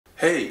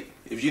Hey,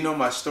 if you know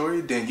my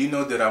story, then you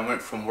know that I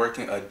went from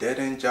working a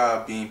dead-end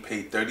job being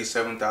paid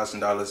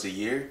 $37,000 a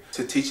year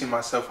to teaching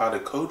myself how to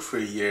code for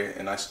a year,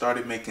 and I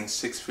started making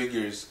six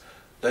figures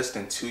less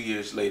than 2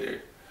 years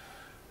later.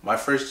 My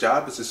first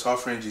job as a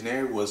software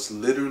engineer was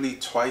literally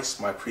twice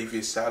my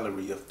previous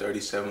salary of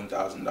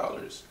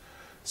 $37,000.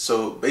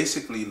 So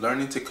basically,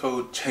 learning to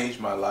code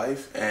changed my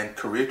life and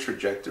career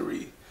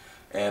trajectory.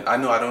 And I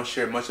know I don't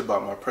share much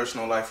about my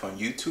personal life on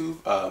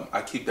YouTube.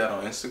 I keep that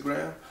on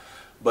Instagram.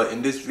 But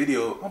in this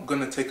video, I'm going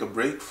to take a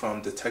break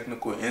from the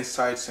technical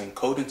insights and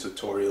coding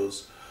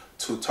tutorials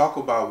to talk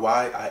about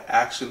why I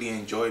actually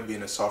enjoy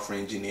being a software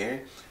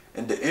engineer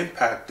and the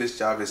impact this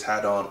job has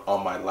had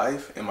on my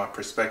life and my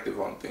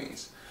perspective on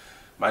things.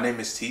 My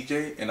name is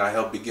TJ, and I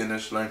help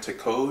beginners learn to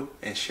code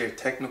and share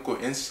technical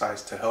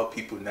insights to help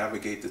people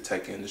navigate the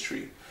tech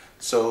industry.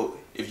 So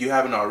if you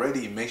haven't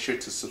already, make sure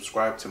to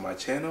subscribe to my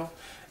channel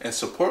and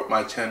support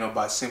my channel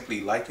by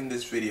simply liking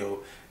this video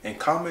and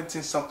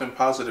commenting something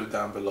positive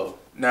down below.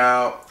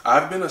 Now,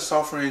 I've been a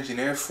software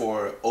engineer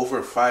for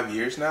over 5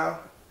 years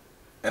now,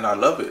 and I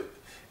love it.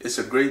 It's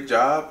a great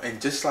job,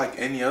 and just like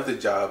any other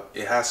job,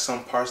 it has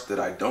some parts that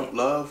I don't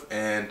love,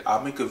 and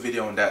I'll make a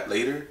video on that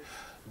later.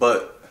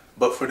 But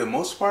for the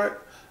most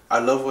part, I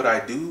love what I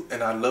do,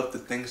 and I love the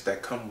things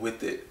that come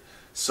with it.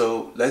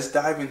 So let's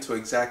dive into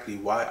exactly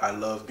why I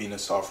love being a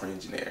software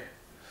engineer.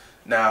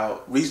 Now,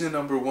 reason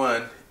number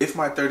one, if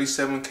my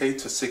 37K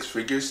to six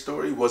figures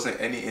story wasn't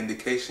any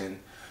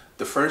indication,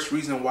 the first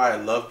reason why I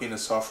love being a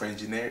software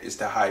engineer is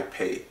the high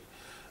pay.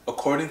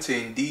 According to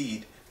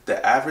Indeed,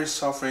 the average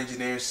software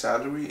engineer's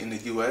salary in the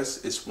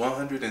US is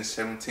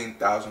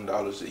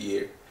 $117,000 a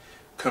year,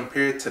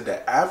 compared to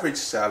the average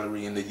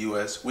salary in the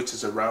US, which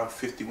is around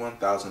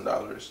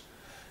 $51,000.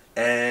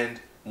 And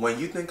when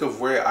you think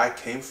of where I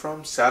came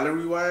from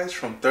salary-wise,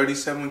 from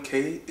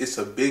 37K, it's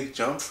a big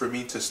jump for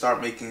me to start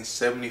making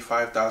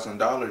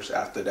 $75,000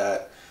 after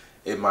that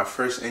in my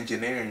first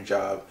engineering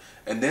job,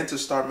 and then to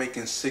start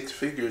making six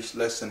figures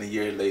less than a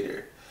year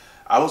later.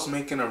 I was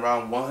making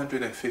around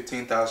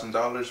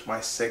 $115,000 my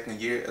second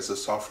year as a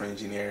software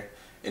engineer,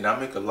 and I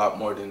make a lot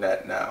more than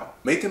that now.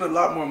 Making a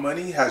lot more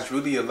money has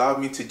really allowed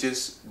me to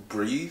just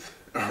breathe,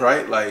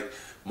 right? Like,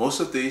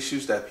 most of the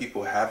issues that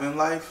people have in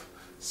life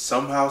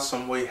somehow,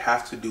 some way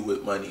have to do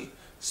with money.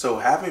 So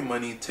having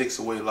money takes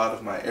away a lot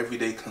of my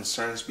everyday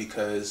concerns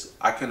because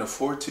I can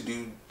afford to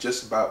do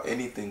just about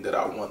anything that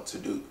I want to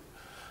do.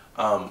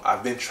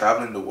 I've been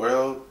traveling the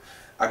world.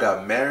 I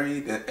got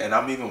married, and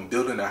I'm even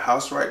building a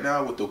house right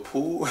now with a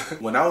pool.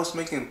 When I was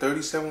making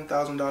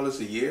 $37,000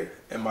 a year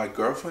and my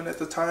girlfriend at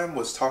the time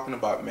was talking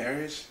about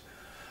marriage,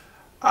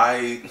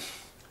 I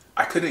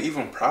couldn't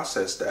even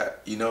process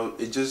that. You know,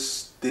 it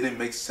just didn't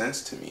make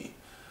sense to me.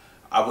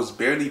 I was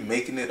barely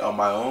making it on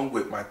my own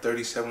with my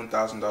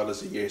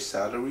 $37,000 a year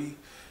salary,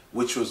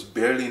 which was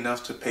barely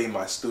enough to pay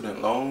my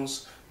student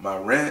loans, my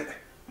rent,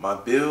 my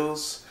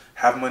bills,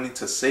 have money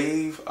to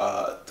save,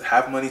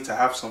 have money to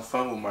have some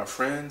fun with my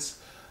friends,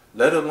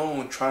 let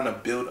alone trying to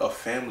build a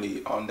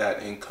family on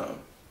that income.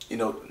 You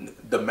know,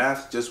 the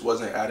math just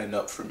wasn't adding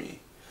up for me.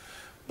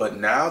 But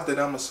now that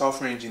I'm a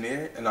software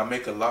engineer and I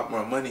make a lot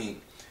more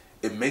money,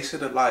 it makes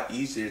it a lot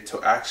easier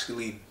to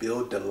actually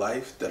build the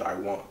life that I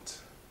want.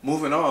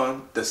 Moving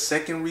on, the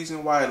second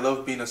reason why I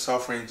love being a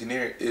software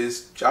engineer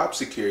is job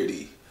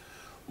security.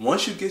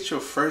 Once you get your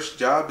first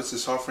job as a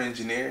software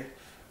engineer,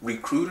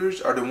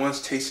 recruiters are the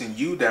ones chasing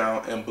you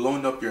down and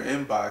blowing up your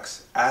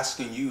inbox,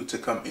 asking you to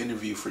come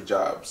interview for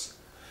jobs.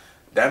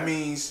 That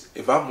means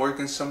if I'm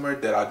working somewhere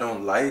that I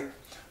don't like,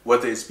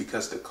 whether it's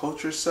because the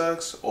culture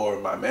sucks or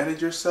my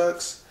manager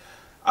sucks,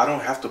 I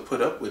don't have to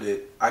put up with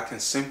it. I can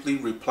simply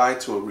reply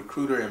to a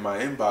recruiter in my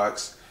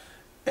inbox,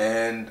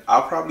 and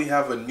I'll probably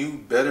have a new,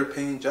 better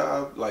paying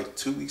job like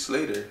 2 weeks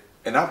later.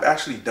 And I've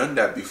actually done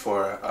that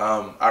before.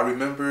 I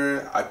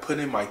remember I put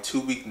in my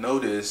 2-week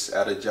notice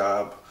at a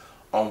job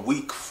on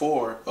week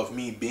 4 of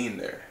me being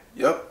there.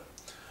 Yep.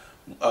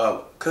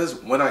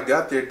 Because when I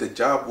got there, the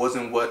job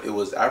wasn't what it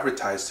was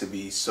advertised to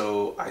be.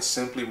 So I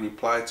simply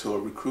replied to a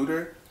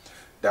recruiter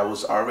that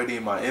was already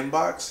in my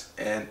inbox,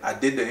 and I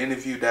did the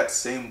interview that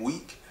same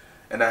week,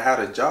 and I had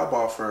a job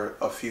offer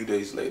a few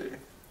days later.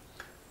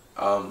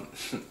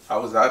 I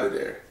was out of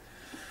there.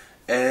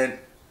 And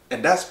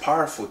that's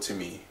powerful to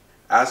me.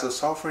 As a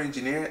software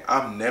engineer,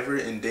 I'm never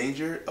in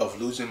danger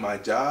of losing my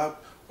job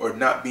or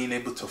not being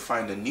able to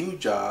find a new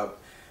job.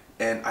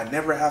 And I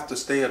never have to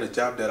stay at a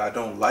job that I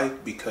don't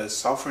like because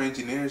software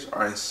engineers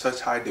are in such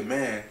high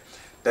demand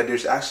that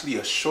there's actually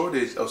a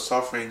shortage of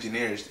software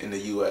engineers in the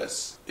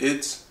US.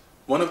 It's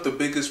one of the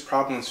biggest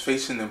problems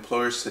facing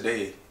employers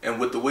today. And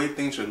with the way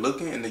things are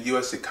looking in the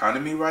US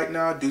economy right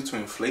now due to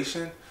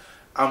inflation,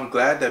 I'm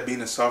glad that being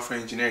a software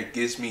engineer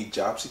gives me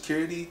job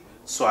security,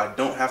 so I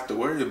don't have to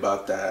worry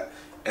about that,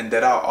 and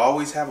that I'll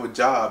always have a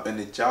job and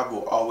the job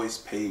will always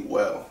pay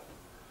well.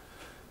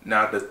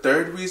 Now, the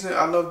third reason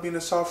I love being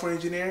a software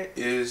engineer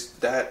is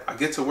that I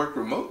get to work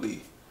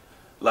remotely.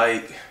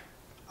 Like,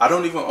 I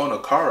don't even own a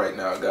car right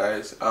now,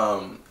 guys.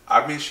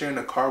 I've been sharing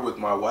a car with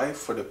my wife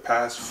for the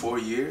past 4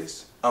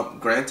 years,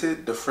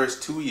 Granted, the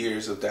first 2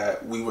 years of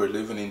that, we were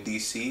living in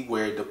DC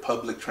where the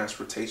public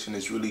transportation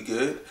is really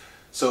good.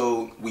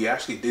 So we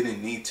actually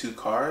didn't need two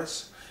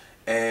cars.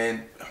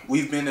 And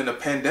we've been in a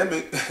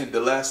pandemic the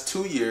last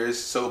 2 years.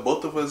 So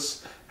both of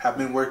us have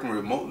been working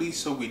remotely.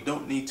 So we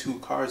don't need two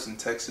cars in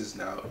Texas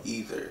now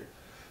either.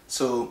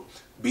 So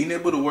being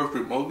able to work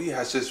remotely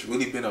has just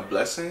really been a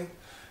blessing.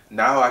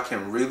 Now I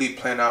can really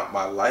plan out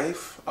my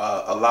life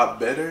a lot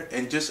better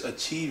and just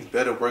achieve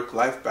better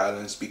work-life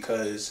balance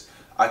because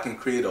I can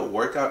create a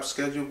workout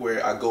schedule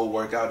where I go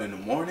work out in the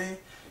morning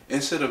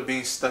instead of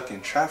being stuck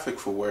in traffic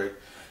for work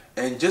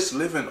and just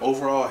live an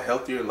overall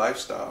healthier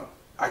lifestyle.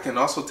 I can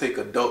also take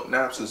adult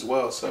naps as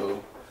well,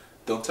 so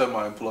don't tell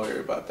my employer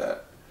about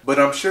that. But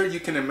I'm sure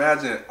you can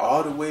imagine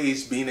all the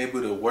ways being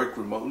able to work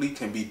remotely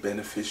can be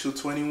beneficial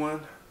to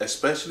anyone,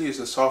 especially as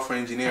a software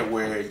engineer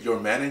where your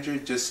manager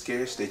just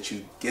cares that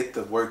you get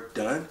the work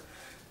done.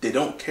 They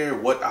don't care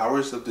what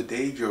hours of the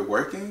day you're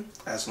working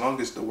as long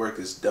as the work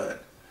is done.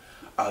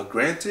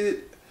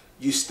 Granted,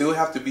 you still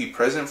have to be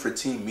present for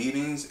team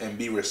meetings and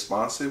be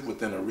responsive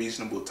within a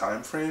reasonable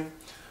time frame,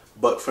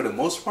 but for the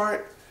most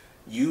part,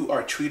 you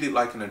are treated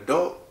like an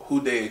adult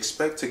who they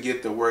expect to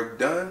get the work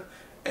done,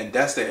 and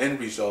that's the end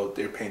result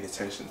they're paying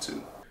attention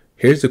to.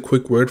 Here's a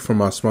quick word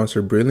from our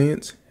sponsor,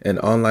 Brilliance, an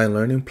online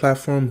learning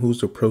platform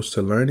whose approach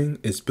to learning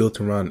is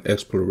built around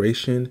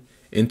exploration,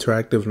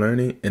 interactive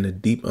learning, and a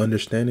deep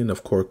understanding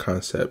of core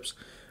concepts.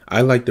 I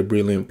like the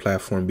Brilliant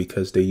platform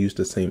because they use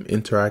the same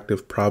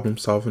interactive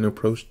problem-solving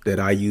approach that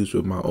I use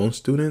with my own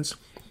students,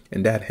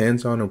 and that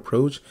hands-on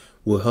approach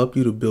will help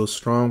you to build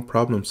strong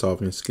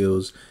problem-solving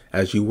skills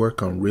as you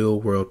work on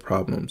real-world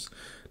problems.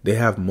 They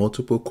have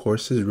multiple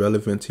courses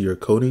relevant to your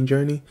coding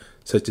journey,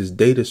 such as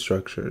data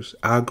structures,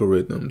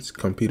 algorithms,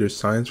 computer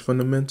science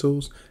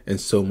fundamentals,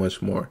 and so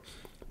much more.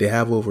 They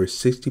have over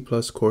 60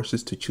 plus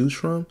courses to choose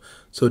from,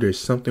 so there's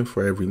something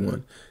for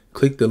everyone.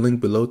 Click the link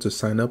below to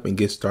sign up and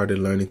get started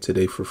learning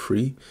today for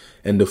free.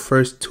 And the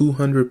first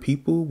 200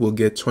 people will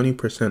get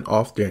 20%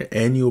 off their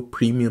annual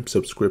premium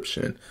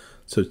subscription.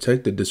 So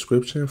check the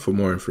description for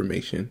more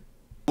information.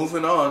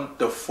 Moving on,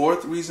 the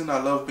fourth reason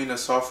I love being a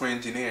software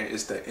engineer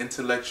is the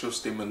intellectual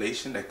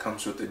stimulation that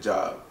comes with the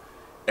job.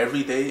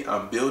 Every day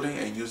I'm building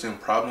and using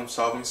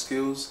problem-solving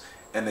skills,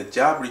 and the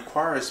job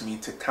requires me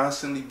to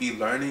constantly be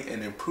learning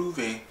and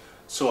improving,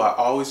 so I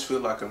always feel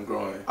like I'm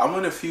growing. I'm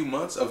in a few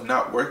months of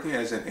not working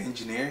as an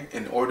engineer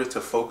in order to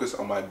focus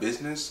on my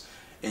business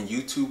and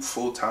YouTube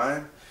full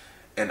time,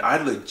 and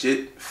I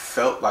legit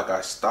felt like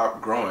I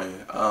stopped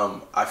growing.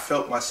 I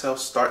felt myself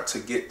start to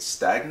get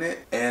stagnant,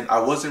 and I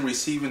wasn't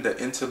receiving the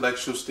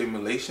intellectual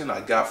stimulation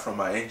I got from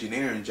my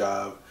engineering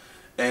job.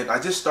 And I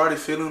just started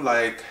feeling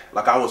like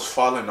I was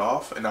falling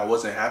off, and I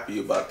wasn't happy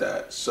about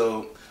that.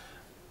 So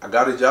I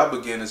got a job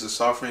again as a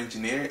software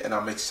engineer, and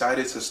I'm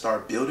excited to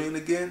start building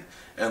again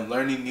and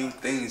learning new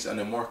things on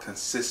a more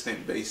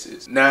consistent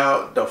basis.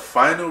 Now, the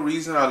final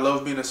reason I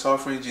love being a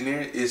software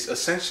engineer is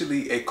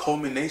essentially a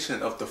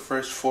culmination of the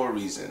first four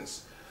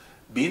reasons.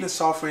 Being a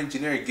software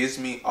engineer gives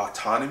me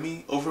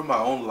autonomy over my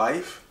own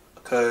life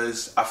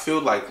because I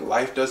feel like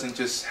life doesn't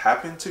just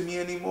happen to me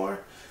anymore.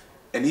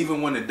 And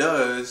even when it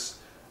does,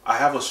 I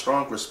have a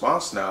strong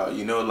response now.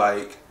 You know,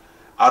 like,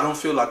 I don't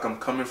feel like I'm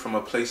coming from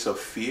a place of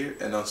fear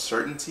and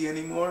uncertainty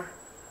anymore.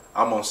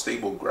 I'm on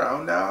stable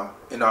ground now,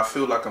 and I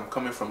feel like I'm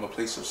coming from a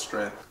place of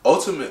strength.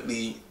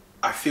 Ultimately,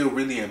 I feel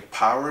really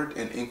empowered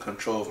and in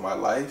control of my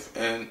life,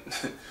 and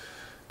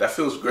that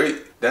feels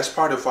great. That's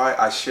part of why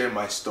I share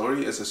my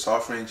story as a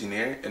software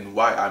engineer and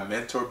why I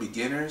mentor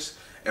beginners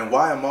and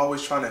why I'm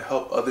always trying to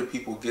help other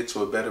people get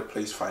to a better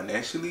place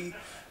financially,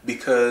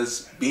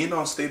 because being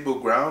on stable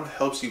ground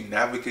helps you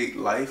navigate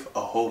life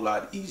a whole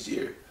lot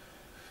easier.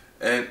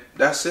 And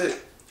that's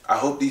it. I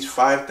hope these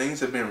 5 things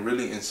have been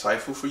really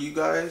insightful for you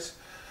guys.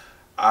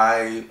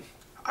 I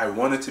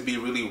wanted to be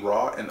really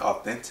raw and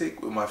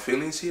authentic with my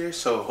feelings here,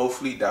 so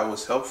hopefully that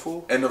was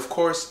helpful. And of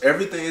course,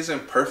 everything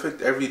isn't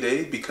perfect every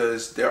day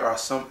because there are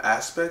some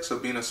aspects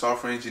of being a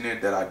software engineer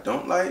that I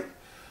don't like,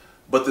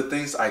 but the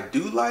things I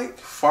do like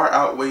far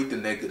outweigh the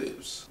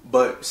negatives.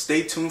 But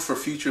stay tuned for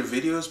future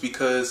videos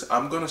because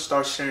I'm going to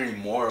start sharing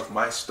more of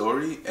my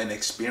story and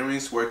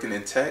experience working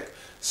in tech.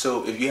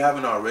 So if you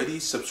haven't already,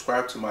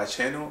 subscribe to my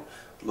channel,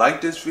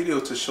 like this video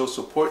to show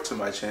support to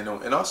my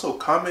channel, and also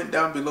comment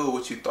down below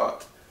what you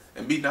thought.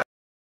 And be nice.